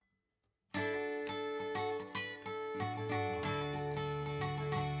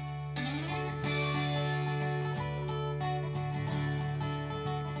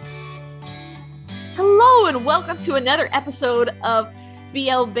and welcome to another episode of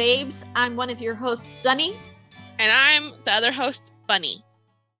BL Babes. I'm one of your hosts, Sunny. And I'm the other host, Bunny.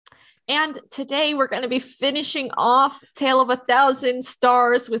 And today we're going to be finishing off Tale of a Thousand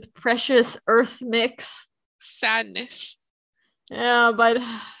Stars with Precious Earth Mix. Sadness. Yeah, but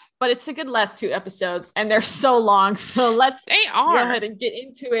it's a good last two episodes, and they're so long. So let's go ahead and get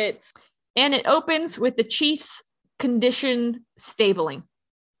into it. And it opens with the Chief's condition stabling.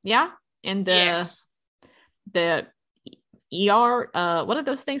 Yeah? And the ER, what are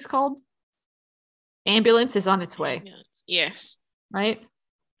those things called? Ambulance is on its way. Ambulance. Yes. Right?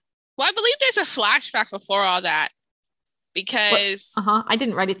 Well, I believe there's a flashback before all that because I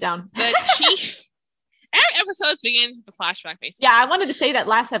didn't write it down. The Chief, every episode begins with the flashback, basically. Yeah, I wanted to say that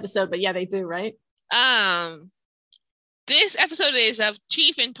last episode, but yeah, they do, right? This episode is of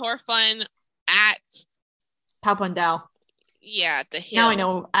Chief and Torfun at Paupandau. Yeah, the hill. Now I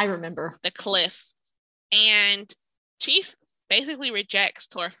know, I remember. The cliff. And Chief basically rejects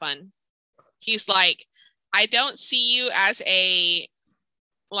Torfun. He's like, I don't see you as anything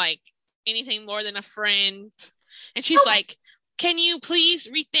more than a friend. And she's like, can you please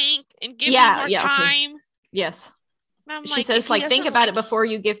rethink and give me more time? Okay. Yes. She says, think about it before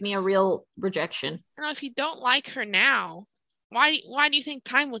you give me a real rejection. I don't know, if you don't like her now, why do you think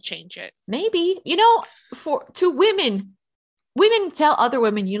time will change it? Maybe. To women tell other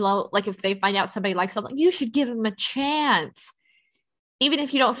women, if they find out somebody likes something, you should give them a chance. Even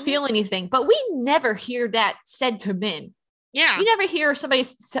if you don't feel anything. But we never hear that said to men. Yeah. You never hear somebody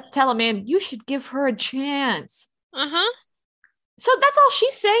tell a man, you should give her a chance. Uh-huh. So that's all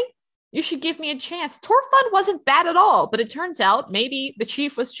she's saying. You should give me a chance. Torfun wasn't bad at all, but it turns out maybe the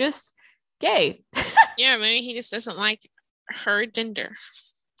Chief was just gay. Yeah, maybe he just doesn't like her gender.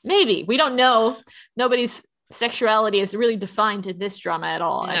 Maybe. We don't know. Nobody's sexuality is really defined in this drama at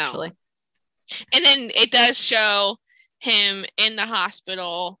all, actually. And then it does show him in the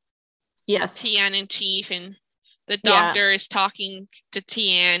hospital. Yes. Tian and Chief, and the doctor is talking to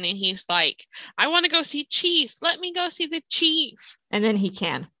Tian, and he's like, I want to go see Chief. Let me go see the Chief. And then he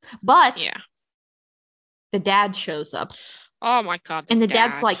can. But the dad shows up. Oh my God. And the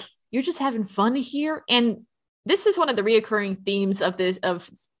dad's like, you're just having fun here? And this is one of the reoccurring themes of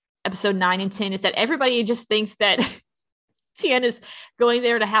episode 9 and 10 is that everybody just thinks that Tian is going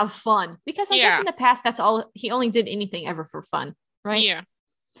there to have fun. Because I guess in the past, that's all, he only did anything ever for fun, right? Yeah.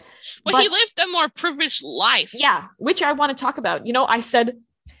 But he lived a more privileged life. Yeah, which I want to talk about. I said,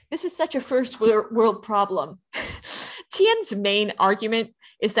 this is such a first world problem. Tian's main argument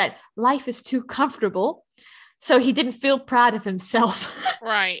is that life is too comfortable. So he didn't feel proud of himself.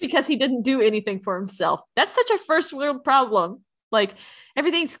 Right. Because he didn't do anything for himself. That's such a first world problem. Like,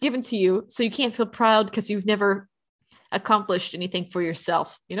 everything's given to you, so you can't feel proud because you've never accomplished anything for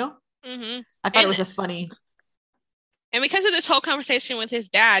yourself, Mm-hmm. I thought it was a funny... And because of this whole conversation with his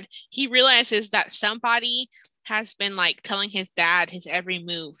dad, he realizes that somebody has been telling his dad his every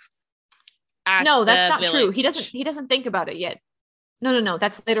move. No, that's not true. He doesn't think about it yet. No.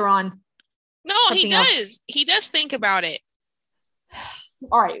 That's later on. No, he does. Else. He does think about it.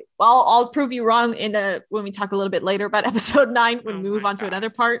 All right. Well, I'll prove you wrong when we talk a little bit later about episode 9 when we move on to another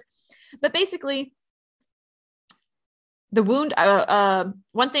part. But basically, the wound,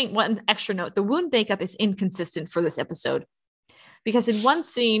 one extra note, the wound makeup is inconsistent for this episode. Because in one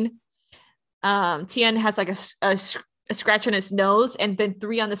scene, Tian has a scratch on his nose and then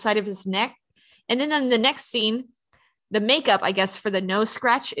 3 on the side of his neck. And then in the next scene, the makeup, I guess, for the nose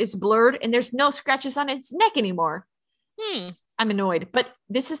scratch is blurred and there's no scratches on its neck anymore. I'm annoyed. But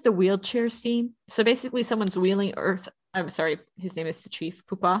this is the wheelchair scene. So basically someone's wheeling his name is the Chief,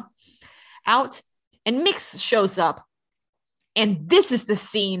 Pupa, out and Mix shows up. And this is the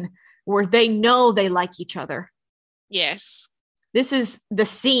scene where they know they like each other. Yes. This is the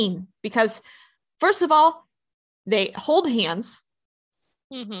scene because, first of all, they hold hands.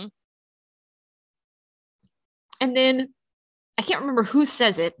 Mm-hmm. And then, I can't remember who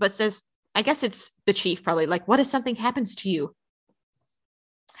says it, but says, I guess it's the Chief probably, what if something happens to you?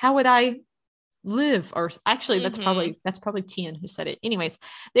 How would I live? Or actually, that's probably Tian who said it. Anyways,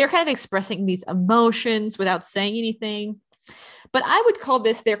 they're kind of expressing these emotions without saying anything. But I would call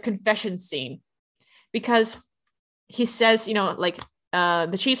this their confession scene because he says,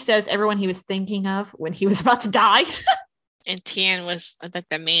 the Chief says everyone he was thinking of when he was about to die. And Tian was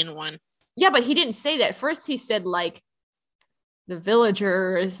the main one. Yeah, but he didn't say that. First he said the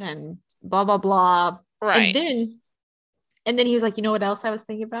villagers and blah, blah, blah. Right. And then he was like, you know what else I was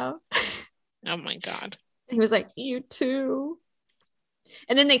thinking about? Oh my God. He was like, you too.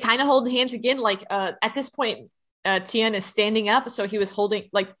 And then they kind of hold hands again. At this point, Tian is standing up. So he was holding,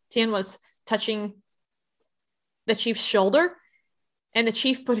 Tian was touching the chief's shoulder, and the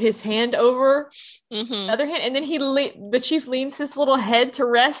chief put his hand over Mm-hmm. the other hand, and then the chief leans his little head to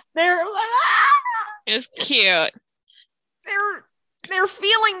rest there. It was cute. Their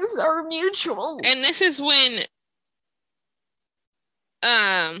feelings are mutual. And this is when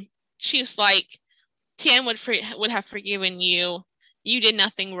Chief's like, Tien would have forgiven you. You did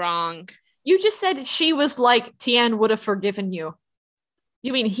nothing wrong. You just said she was like, Tien would have forgiven you.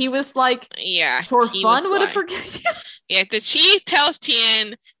 You mean he was like, yeah, Torfun would have forgiven you? Yeah, the chief tells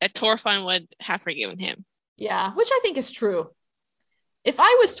Tien that Torfun would have forgiven him. Yeah, which I think is true. If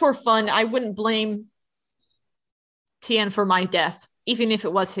I was Torfun, I wouldn't blame Tien for my death, even if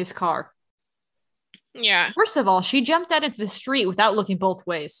it was his car. Yeah. First of all, she jumped out into the street without looking both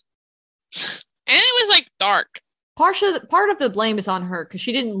ways. And it was like dark. Part of the blame is on her because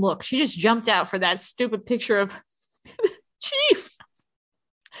she didn't look. She just jumped out for that stupid picture of Chief.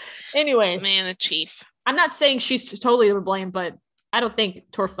 Anyways. Man, the chief. I'm not saying she's totally to blame, but I don't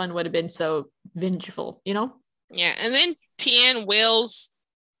think Torfun would have been so vengeful, you know? Yeah, and then Tien wills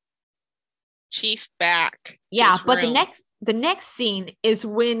Chief back. Yeah, but the next scene is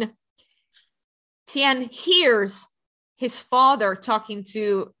when Tien hears his father talking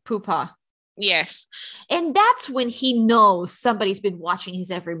to Pupa. Yes. And that's when he knows somebody's been watching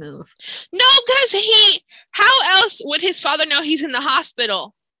his every move. No, because how else would his father know he's in the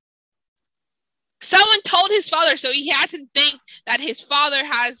hospital? Someone told his father, so he had to think that his father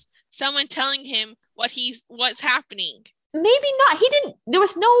has someone telling him what's happening. Maybe not. There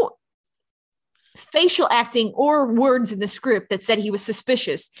was no facial acting or words in the script that said he was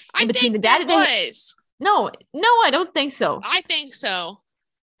suspicious. I think the dad was. No, I don't think so. I think so.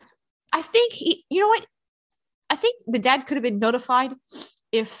 I think you know what? I think the dad could have been notified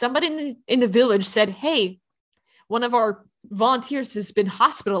if somebody in the village said, "Hey, one of our volunteers has been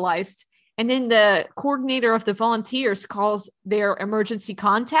hospitalized," and then the coordinator of the volunteers calls their emergency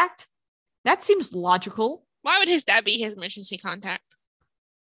contact. That seems logical. Why would his dad be his emergency contact?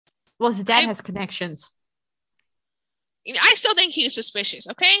 Well, his dad has connections. I still think he was suspicious.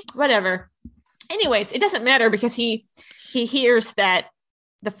 Okay, whatever. Anyways, it doesn't matter because he hears that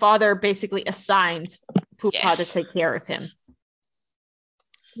the father basically assigned Pupa to take care of him.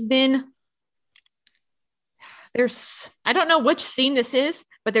 Then I don't know which scene this is,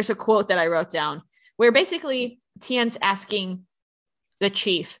 but there's a quote that I wrote down where basically Tien's asking the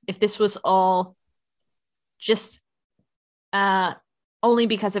chief if this was all just only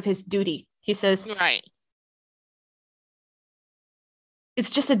because of his duty. He says, right. It's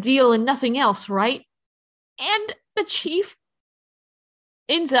just a deal and nothing else, right? And the chief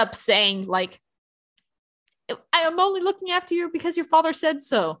ends up saying, like, I am only looking after you because your father said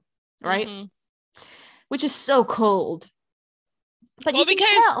so, right? Mm-hmm. Which is so cold. But you can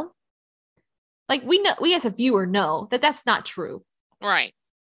tell, like, we as a viewer know that that's not true. Right.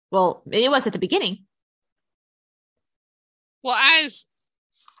 Well, it was at the beginning. Well,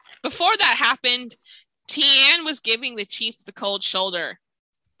 before that happened, Tien was giving the chief the cold shoulder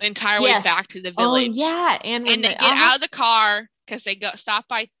the entire way back to the village. Oh, yeah. And they get out of the car because they stop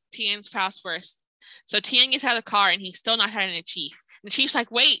by Tien's house first. So Tien gets out of the car and he's still not having the chief. And the chief's like,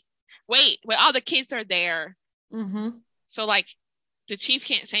 wait, all the kids are there. Mm-hmm. So, like, the chief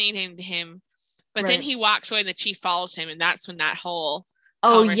can't say anything to him. But then he walks away and the chief follows him. And that's when that whole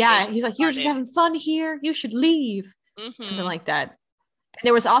conversation he's like, you're just having fun here. You should leave. Mm-hmm. Something like that. And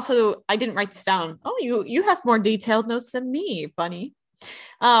there was also, I didn't write this down. Oh, you have more detailed notes than me, Bunny.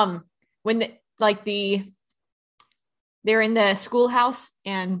 When they're in the schoolhouse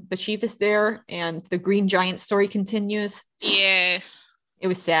and the chief is there and the Green Giant story continues. Yes. It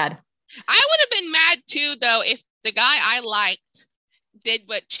was sad. I would have been mad too, though, if the guy I liked did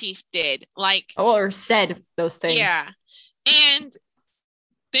what Chief did. Like, or said those things. Yeah. And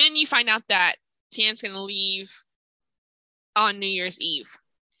then you find out that Tien's going to leave on New Year's Eve.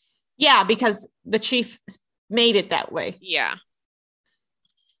 Yeah, because the chief made it that way. Yeah.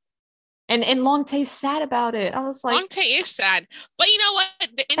 And Long Tae's sad about it. I was like, Long Tae is sad. But you know what?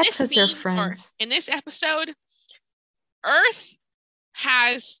 In this scene, or in this episode,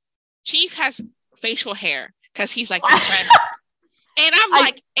 Chief has facial hair because he's like depressed. And I'm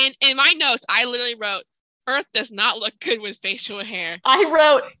like, in my notes, I literally wrote, Earth does not look good with facial hair. I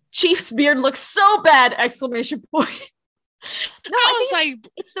wrote, Chief's beard looks so bad! exclamation point. No, I was like,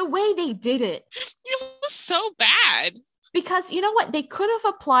 it's the way they did it. It was so bad. Because you know what? They could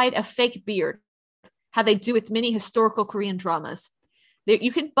have applied a fake beard, how they do with many historical Korean dramas.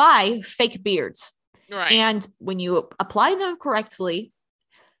 You can buy fake beards. Right. And when you apply them correctly,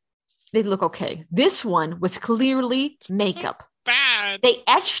 they look okay. This one was clearly makeup. So bad. They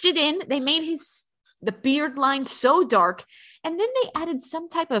etched it in. They made his the beard line so dark. And then they added some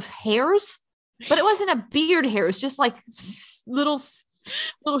type of hairs, but it wasn't a beard hair. It was just like little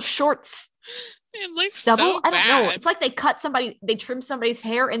shorts. It looks Double. so I don't know. bad. It's like they trimmed somebody's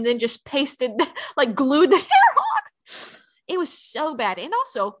hair and then just pasted, like glued the hair on. It was so bad. And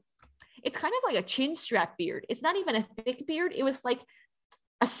also, it's kind of like a chin strap beard. It's not even a thick beard. It was like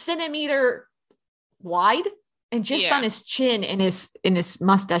a centimeter wide and just on his chin and in his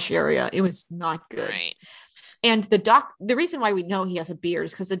mustache area. It was not good. Right. And the reason why we know he has a beard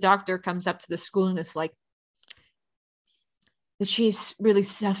is because the doctor comes up to the school and is like, the chief's really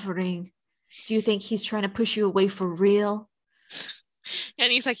suffering. Do you think he's trying to push you away for real?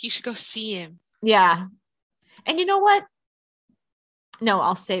 And he's like, you should go see him. Yeah. And you know what? No,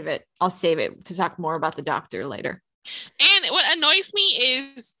 I'll save it. I'll save it to talk more about the doctor later. And what annoys me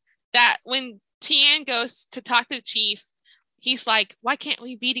is that when Tien goes to talk to the chief, he's like, why can't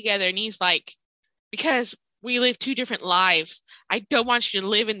we be together? And he's like, because we live two different lives. I don't want you to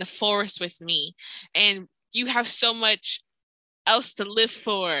live in the forest with me. And you have so much else to live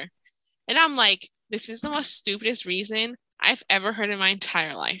for. And I'm like, this is the most stupidest reason I've ever heard in my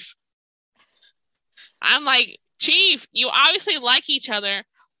entire life. I'm like, Chief, you obviously like each other.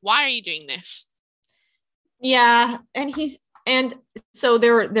 Why are you doing this? Yeah, and so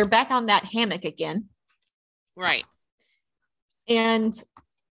they're back on that hammock again. Right. And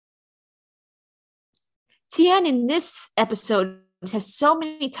Tien in this episode has so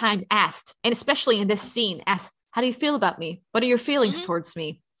many times asked, and especially in this scene, asked, how do you feel about me? What are your feelings towards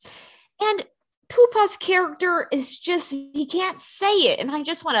me? And Pupa's character is just, he can't say it. And I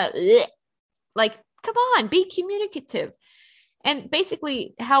just want to, like, come on, be communicative. And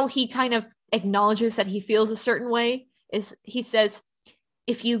basically how he kind of acknowledges that he feels a certain way is he says,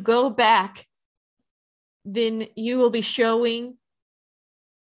 if you go back, then you will be showing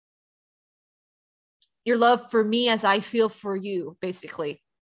your love for me as I feel for you, basically.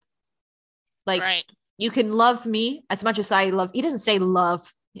 Like, you can love me as much as I love. He doesn't say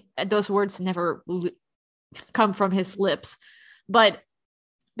love. Those words never come from his lips. But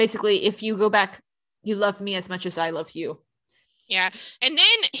basically, if you go back, you love me as much as I love you. Yeah. And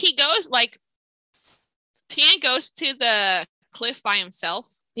then he goes, like, Tien goes to the cliff by himself.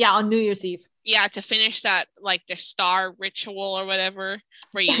 Yeah, on New Year's Eve. Yeah, to finish that, like, the star ritual or whatever.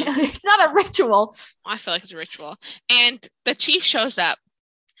 Where you... It's not a ritual. I feel like it's a ritual. And the chief shows up.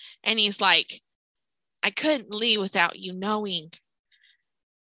 And he's like, I couldn't leave without you knowing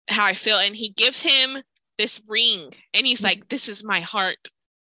how I feel. And he gives him this ring. And he's like, this is my heart.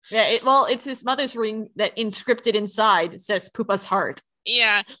 Yeah, it's his mother's ring that inscripted inside says Pupa's heart.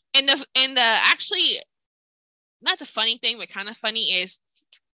 Yeah. And the actually, not the funny thing, but kind of funny is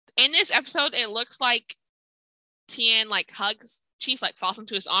in this episode, it looks like Tien like hugs Chief, like falls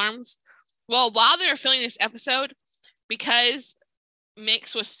into his arms. Well, while they were filming this episode, because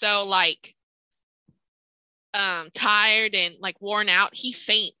Mix was so like tired and like worn out, he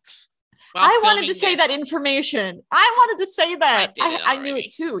faints. I wanted to say that information. I wanted to say that. I knew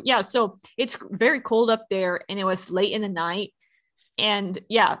it too. Yeah. So it's very cold up there and it was late in the night. And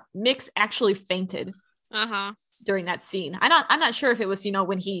yeah, Mix actually fainted during that scene. I'm not sure if it was,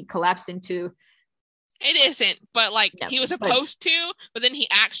 when he collapsed into. It isn't, but like he was supposed to, but then he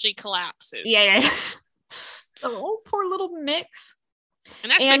actually collapses. Yeah. Oh, poor little Mix.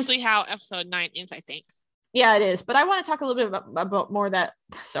 And that's basically how episode 9 ends, I think. Yeah, it is. But I want to talk a little bit about more of that.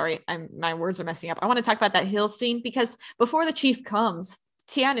 Sorry, my words are messing up. I want to talk about that hill scene because before the chief comes,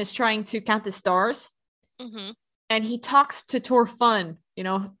 Tien is trying to count the stars. Mm-hmm. And he talks to Tor Fun,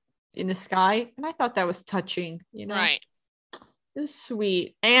 in the sky. And I thought that was touching, Right. It was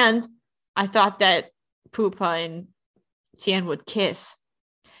sweet. And I thought that Pupa and Tien would kiss.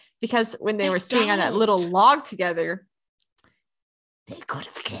 Because when they were sitting on that little log together, they could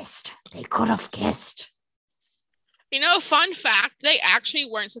have kissed. Fun fact, they actually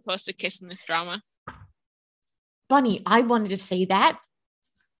weren't supposed to kiss in this drama. Bunny, I wanted to say that.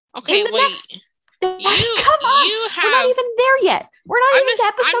 Okay, wait. Come on. We're not even there yet. We're not even to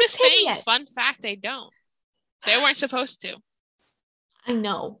episode 10 I'm just saying, yet. Fun fact, they don't. They weren't supposed to. I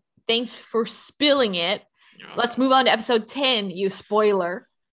know. Thanks for spilling it. No. Let's move on to episode 10, you spoiler.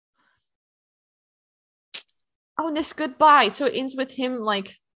 Oh, and this goodbye. So it ends with him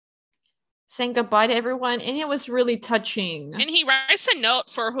like saying goodbye to everyone, and it was really touching. And he writes a note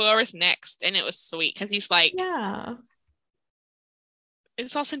for whoever's next, and it was sweet because he's like, yeah,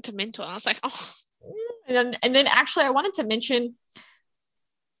 it's all sentimental. And I was like, oh. And then actually, I wanted to mention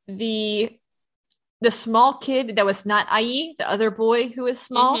the small kid that was not IE, the other boy who is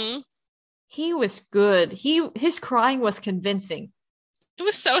small. Mm-hmm. He was good. His crying was convincing. It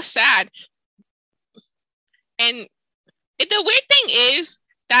was so sad. And the weird thing is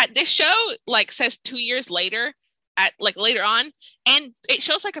that this show like says 2 years later, at like later on, and it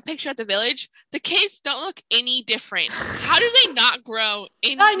shows like a picture at the village. The kids don't look any different. How do they not grow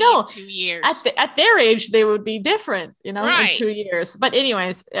in I know. 2 years? At their age, they would be different, in Right. 2 years. But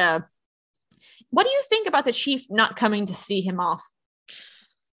anyways, what do you think about the chief not coming to see him off?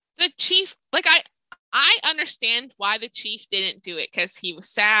 The chief, like I understand why the chief didn't do it, because he was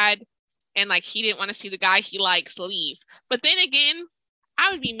sad and like he didn't want to see the guy he likes leave. But then again,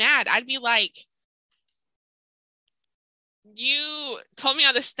 I would be mad. I'd be like, you told me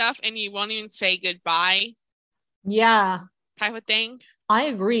all this stuff and you won't even say goodbye, Yeah, type of thing. I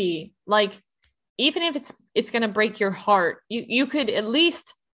agree. Like, even if it's gonna break your heart, you could at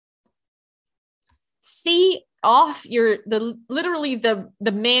least see off literally the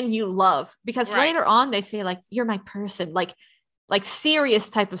man you love, because Right. later on they say like, you're my person, like serious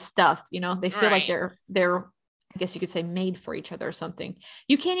type of stuff. They feel like Right. they're I guess you could say made for each other or something.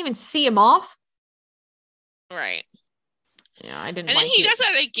 You can't even see him off. Right. Yeah, I didn't And then like he it. does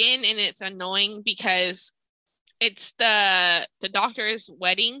that again, and it's annoying because it's the doctor's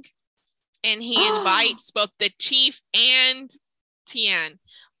wedding, and he invites both the chief and Tian.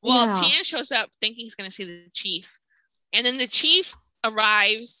 Well, Yeah. Tian shows up thinking he's going to see the chief, and then the chief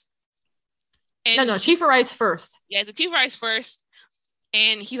arrives. And No, chief arrives first. Yeah, the chief arrives first,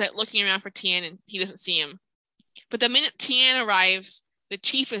 and he's like looking around for Tian, and he doesn't see him. But the minute Tian arrives, the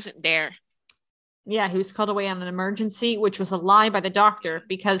chief isn't there. Yeah, he was called away on an emergency, which was a lie by the doctor,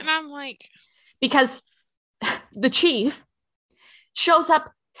 because And I'm like, the chief shows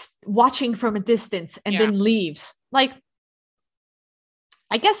up watching from a distance and then leaves. Like,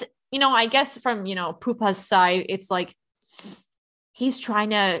 I guess from, Pupa's side, it's like he's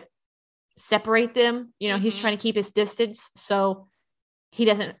trying to separate them. He's trying to keep his distance so he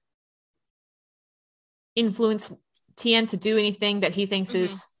doesn't influence Tian to do anything that he thinks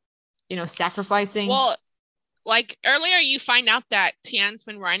is, sacrificing. Well, like earlier, you find out that Tian's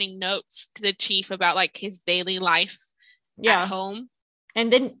been writing notes to the chief about like his daily life at home.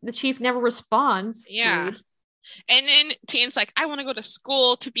 And then the chief never responds. Yeah. Dude. And then Tian's like, I want to go to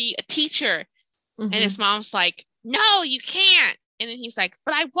school to be a teacher. And his mom's like, no, you can't. And then he's like,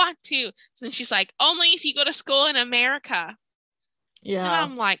 but I want to. So then she's like, only if you go to school in America. Yeah. And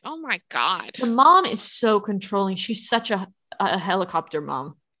I'm like, oh my God. The mom is so controlling. She's such a helicopter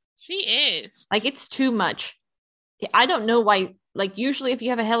mom. She is. Like, it's too much. I don't know why. Like, usually if you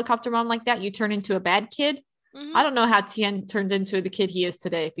have a helicopter mom like that, you turn into a bad kid. I don't know how Tian turned into the kid he is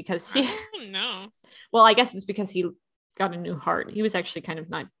today, because I don't know. Well, I guess it's because he got a new heart. He was actually kind of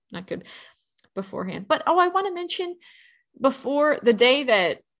not good beforehand. But I want to mention, before the day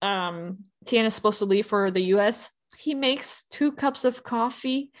that Tian is supposed to leave for the US, he makes 2 cups of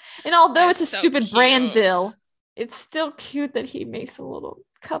coffee. And although it's a stupid brand deal, it's still cute that he makes a little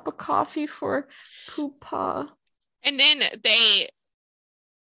cup of coffee for Pupa. And then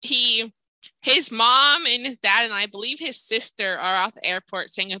his mom and his dad and I believe his sister are off the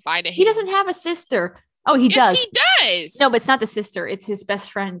airport saying goodbye to him. He doesn't have a sister. Oh, he does. He does. No, but it's not the sister. It's his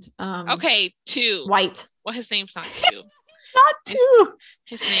best friend. Okay, 2. White. Well, his name's not 2. Not 2.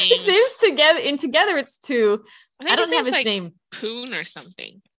 His name's together. It's 2. I don't have his name. Poon or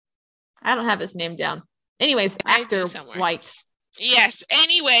something. I don't have his name down. Anyways, actor White. Yes.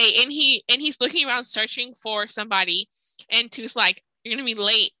 Anyway, and he's looking around searching for somebody, and 2's like, you're gonna be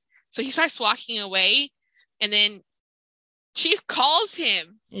late. So he starts walking away, and then Chief calls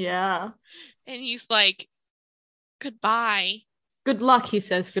him. Yeah. And he's like, goodbye. Good luck, he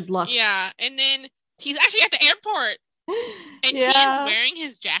says. Good luck. Yeah. And then he's actually at the airport. And Tian's wearing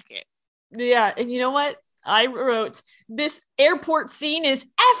his jacket. Yeah. And you know what? I wrote, this airport scene is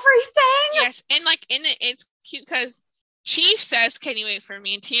everything. Yes. And like it's cute because Chief says, can you wait for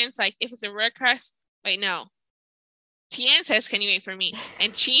me? And Tian's like, if it's a request, wait, no. Tian says, can you wait for me?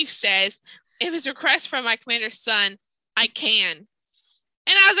 And Chief says, if it's a request from my commander's son, I can. And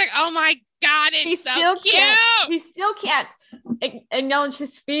I was like, oh my God, it's so cute. He still can't acknowledge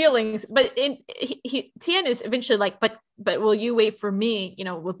his feelings. But Tian is eventually like, but will you wait for me?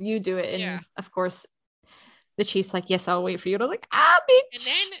 Will you do it? And of course, the chief's like, yes, I'll wait for you. And I was like, bitch. And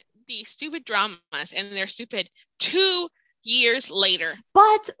then the stupid dramas, and they're stupid 2 years later.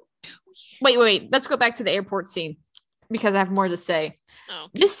 But wait, let's go back to the airport scene, because I have more to say. Oh.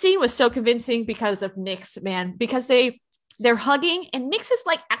 This scene was so convincing because of Nyx, man, because they're hugging and Nyx is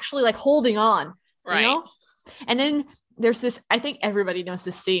like actually like holding on, right? And then there's this, I think everybody knows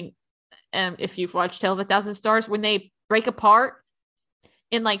this scene. If you've watched Tale of a Thousand Stars, when they break apart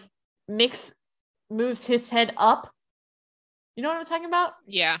and like Nyx moves his head up. You know what I'm talking about?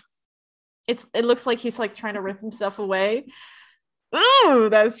 Yeah. It looks like he's like trying to rip himself away. Ooh,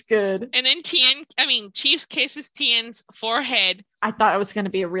 that's good. And then Chief kisses Tien's forehead. I thought it was going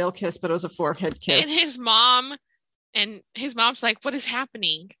to be a real kiss, but it was a forehead kiss. And his mom's like, what is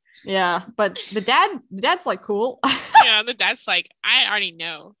happening? Yeah, but the dad's like, cool. Yeah, the dad's like, I already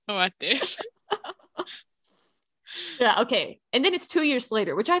know about this. Yeah, okay. And then it's 2 years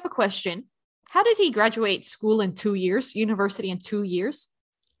later, which I have a question. How did he graduate school in 2 years, university in 2 years?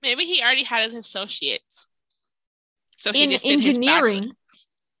 Maybe he already had his associates. So he in just did engineering.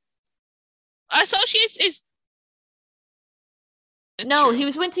 His associates is no, true. He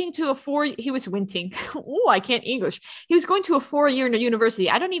was winting to a 4. He was winting. Oh, I can't English. He was going to a 4-year university.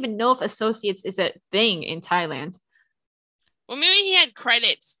 I don't even know if associates is a thing in Thailand. Well, maybe he had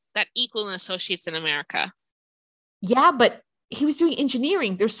credits that equal an associates in America. Yeah, but he was doing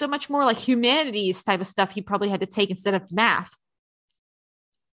engineering. There's so much more like humanities type of stuff he probably had to take instead of math.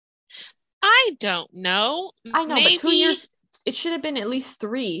 I don't know. I know, maybe. But 2 years, it should have been at least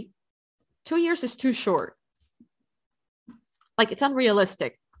 3. 2 years is too short. Like, it's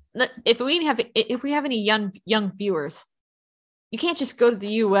unrealistic. If we have any young viewers, you can't just go to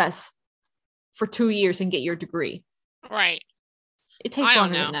the US for 2 years and get your degree. Right. It takes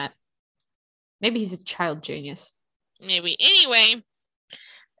longer than that. Maybe he's a child genius. Maybe. Anyway,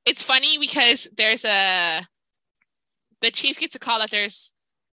 it's funny because the chief gets a call that there's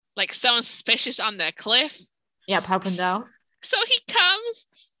like someone suspicious on the cliff. Yeah, Papandao. So he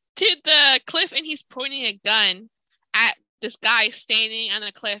comes to the cliff and he's pointing a gun at this guy standing on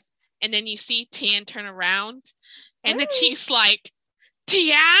the cliff. And then you see Tien turn around and the chief's like,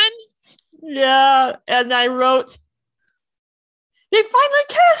 Tien? Yeah. And I wrote, they finally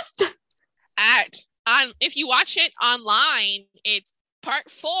kissed. If you watch it online, it's part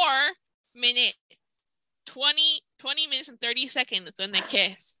 4 minute 20 minutes and 30 seconds when they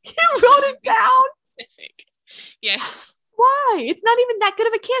kiss. You wrote it down. Yes. Why? It's not even that good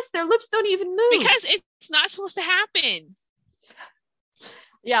of a kiss. Their lips don't even move. Because it's not supposed to happen.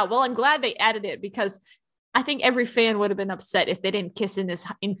 Yeah, well, I'm glad they added it because I think every fan would have been upset if they didn't kiss in this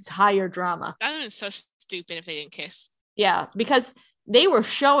entire drama. That would have been so stupid if they didn't kiss. Yeah, because they were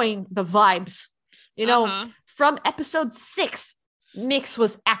showing the vibes. You know, from episode 6, Mix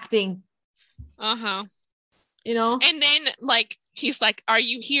was acting. You know? And then, like, he's like, are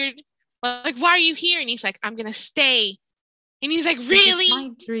you here? Like, why are you here? And he's like, I'm going to stay. And he's like, really? This is my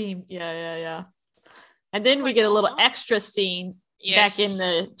dream. Yeah. And then we get a little extra scene back in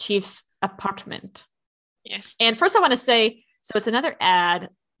the chief's apartment. Yes. And first I want to say, so it's another ad.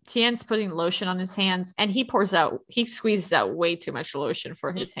 Tien's putting lotion on his hands and he squeezes out way too much lotion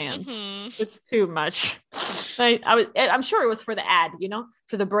for his hands. It's too much. I'm sure it was for the ad, you know,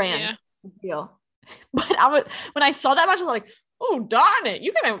 for the brand deal. But when I saw that much, I was like, oh, darn it.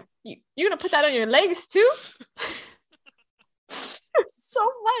 You're gonna put that on your legs too? So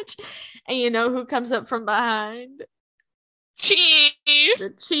much. And you know who comes up from behind? Chief.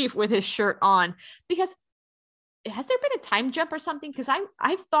 The chief with his shirt on. Because has there been a time jump or something? Because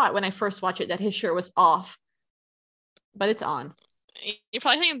I thought when I first watched it that his shirt was off. But it's on. You're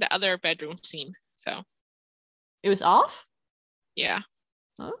probably thinking of the other bedroom scene. So it was off? Yeah.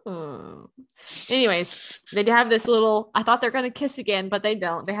 Oh. Anyways, they have this little, I thought they're gonna kiss again, but they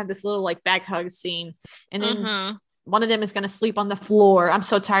don't. They have this little like back hug scene. And then one of them is gonna sleep on the floor. I'm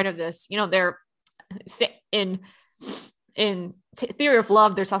so tired of this. You know, they're in Theory of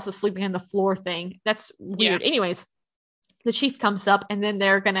Love, there's also sleeping on the floor thing. That's weird. Anyways, the chief comes up and then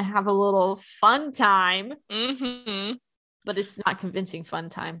they're gonna have a little fun time. But it's not convincing fun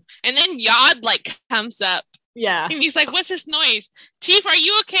time. And then Yod like comes up. Yeah. And he's like, what's this noise? Chief, are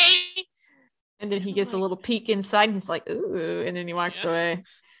you okay? And then he gets a little peek inside and he's like, ooh, and then he walks away.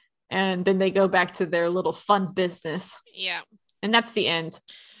 And then they go back to their little fun business. Yeah. And that's the end.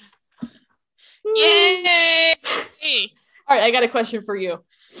 Yay! All right, I got a question for you.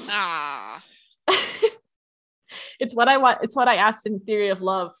 It's what I asked in Theory of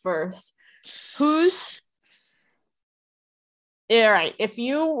Love first. All right, if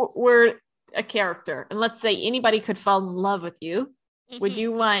you were a character, and let's say anybody could fall in love with you, would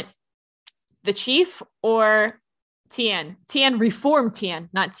you want the chief or Tien? Reform Tien,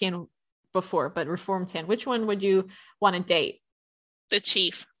 not Tien before, but reform Tien. Which one would you want to date? The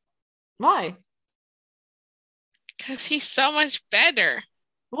chief. Why? Because he's so much better.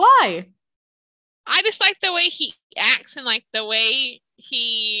 Why? I just like the way he acts and like the way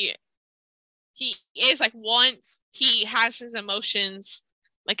he is, like, once he has his emotions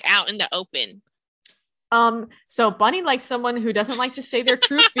like out in the open. So Bunny likes someone who doesn't like to say their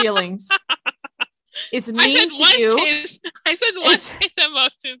true feelings. is I mean said to once you. once his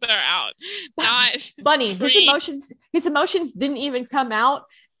emotions are out. Not Bunny, three. his emotions didn't even come out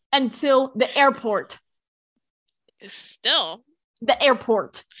until the airport. Still. The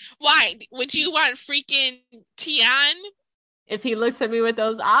airport. Why? Would you want freaking Tian? If he looks at me with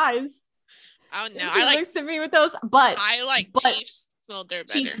those eyes. Oh no, looks at me with those. I like Chief's Smolder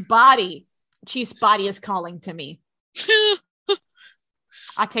better. Chief's body is calling to me.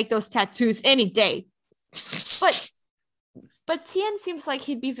 I take those tattoos any day. But Tien seems like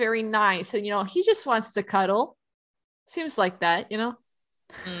he'd be very nice, and he just wants to cuddle. Seems like that,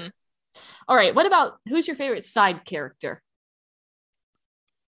 Mm. All right, what about who's your favorite side character?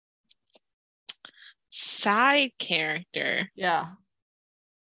 Side character. Yeah.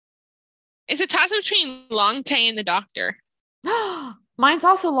 It's a toss between Long Tae and the Doctor. Mine's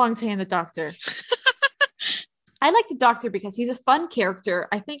also Long Tae and the Doctor. I like the Doctor because he's a fun character.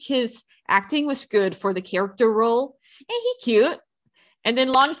 I think his acting was good for the character role, and he's cute. And then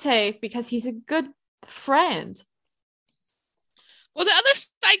Long Tae because he's a good friend. Well, the other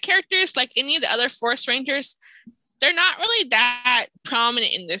side characters, like any of the other Force Rangers, they're not really that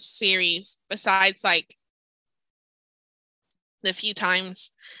prominent in this series. Besides, like the few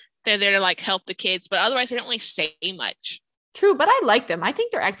times they're there to like help the kids, but otherwise they don't really say much. True, but I like them. I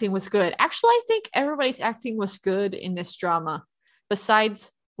think their acting was good. Actually, I think everybody's acting was good in this drama.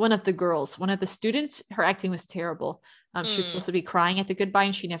 Besides one of the girls, one of the students, her acting was terrible. She was supposed to be crying at the goodbye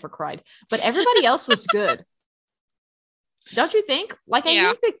and she never cried. But everybody else was good. Don't you think? Like,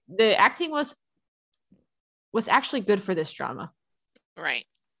 I think the acting was actually good for this drama. Right.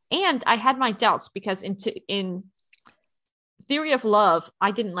 And I had my doubts because in Theory of Love,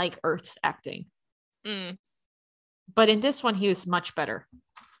 I didn't like Earth's acting. But in this one, he was much better.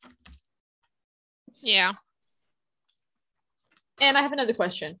 Yeah. And I have another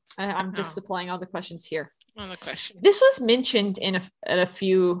question. I'm just supplying all the questions here. Another question. This was mentioned at a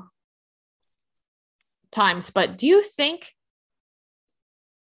few times, but do you think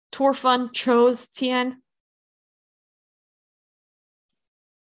Torfun chose Tien?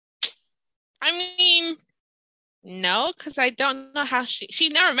 I mean, no, because I don't know how she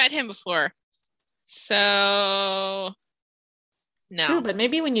never met him before. So no. True, but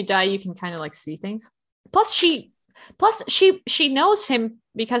maybe when you die, you can kind of like see things. Plus she knows him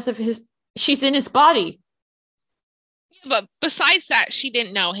because of she's in his body. But besides that, she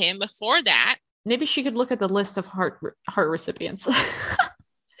didn't know him before that. Maybe she could look at the list of heart recipients.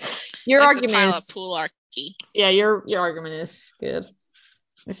 Your That's argument a pile is of Poolarchy. Yeah, your argument is good.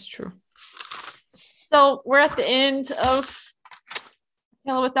 It's true. So we're at the end of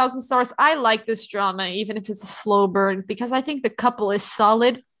Tale of a Thousand Stars. I like this drama, even if it's a slow burn, because I think the couple is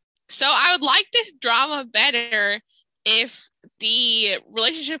solid. So I would like this drama better if the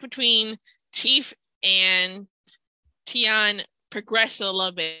relationship between Chief and Tian progressed a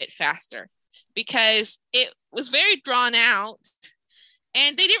little bit faster, because it was very drawn out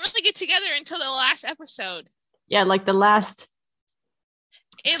and they didn't really get together until the last episode. Yeah, like the last.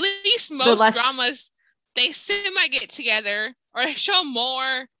 At least most dramas, they semi get together or show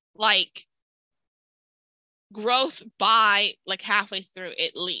more like growth by like halfway through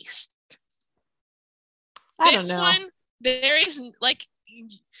at least. I don't know. This one,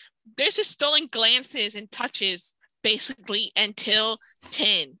 there's just stolen glances and touches basically until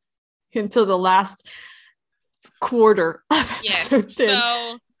 10. Until the last quarter of episode 10.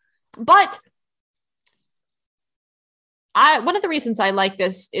 So, but one of the reasons I like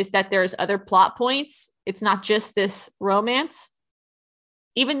this is that there's other plot points. It's not just this romance.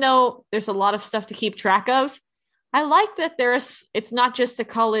 Even though there's a lot of stuff to keep track of, I like that it's not just a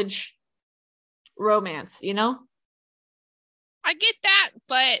college romance, I get that,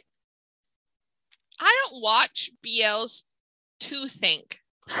 but I don't watch BLs to think.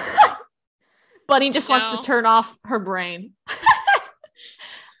 Bunny just wants to turn off her brain.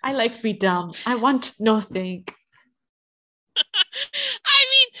 I like to be dumb. I want no think. I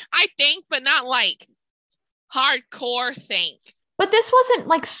mean, I think, but not like hardcore think. But this wasn't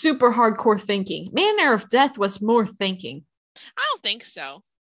like super hardcore thinking. Manner of Death was more thinking. I don't think so.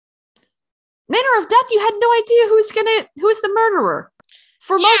 Manner of Death, you had no idea who is the murderer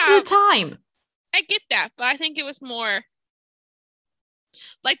for most of the time. I get that, but I think it was more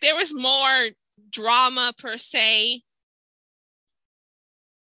like there was more drama per se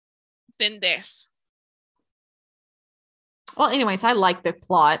than this. Well, anyways, I like the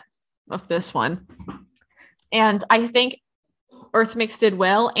plot of this one. And I think Earth Mix did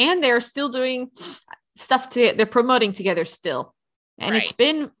well, and they're still doing stuff they're promoting together still. And It's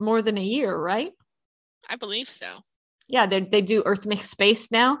been more than a year, right? I believe so. Yeah, they do Earth Mix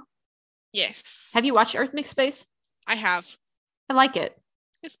Space now. Yes. Have you watched Earth Mix Space? I have. I like it.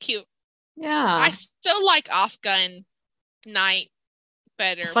 It's cute. Yeah. I still like Off Gun Night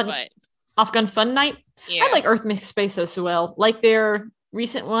better, but Off Gun Fun Night. yeah. I like Earth Mix Space as well. Like their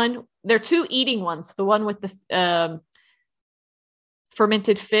recent one. They're two eating ones. The one with the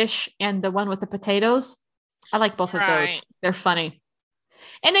fermented fish and the one with the potatoes. I like both of those. They're funny.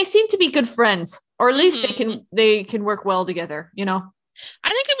 And they seem to be good friends, or at least they can work well together, you know. I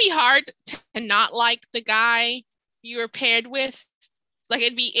think it'd be hard to not like the guy you were paired with. Like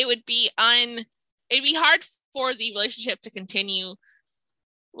it'd be hard for the relationship to continue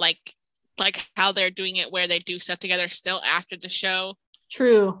like how they're doing it, where they do stuff together still after the show.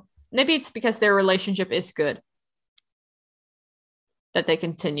 True. Maybe it's because their relationship is good that they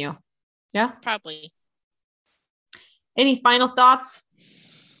continue. Yeah, probably. Any final thoughts?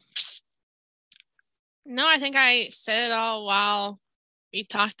 No, I think I said it all while we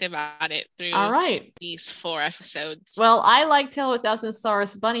talked about it through these 4 episodes. Well, I like Tale of a Thousand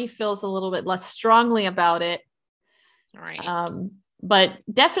Stars. Bunny feels a little bit less strongly about it. All right. But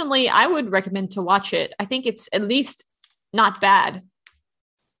definitely I would recommend to watch it. I think it's at least not bad.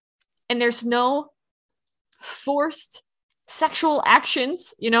 And there's no forced sexual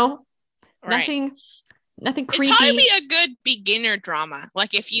actions, you know? Right. Nothing creepy. It'd probably be a good beginner drama.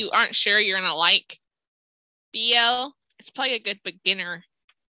 Like if you aren't sure you're gonna like BL, it's probably a good beginner.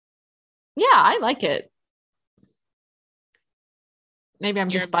 Yeah, I like it. Maybe I'm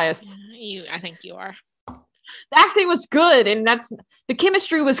just biased. I think you are. The acting was good, and the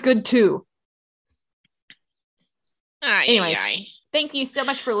chemistry was good too. Anyways, thank you so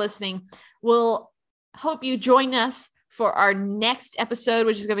much for listening. We'll hope you join us for our next episode,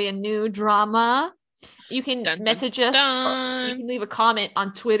 which is going to be a new drama. You can message us. Or you can leave a comment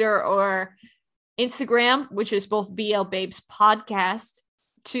on Twitter or Instagram, which is both BL Babes Podcast,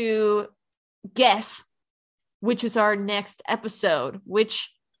 to guess which is our next episode.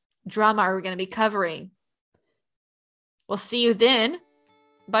 Which drama are we going to be covering? We'll see you then.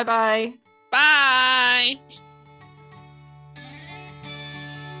 Bye-bye. Bye.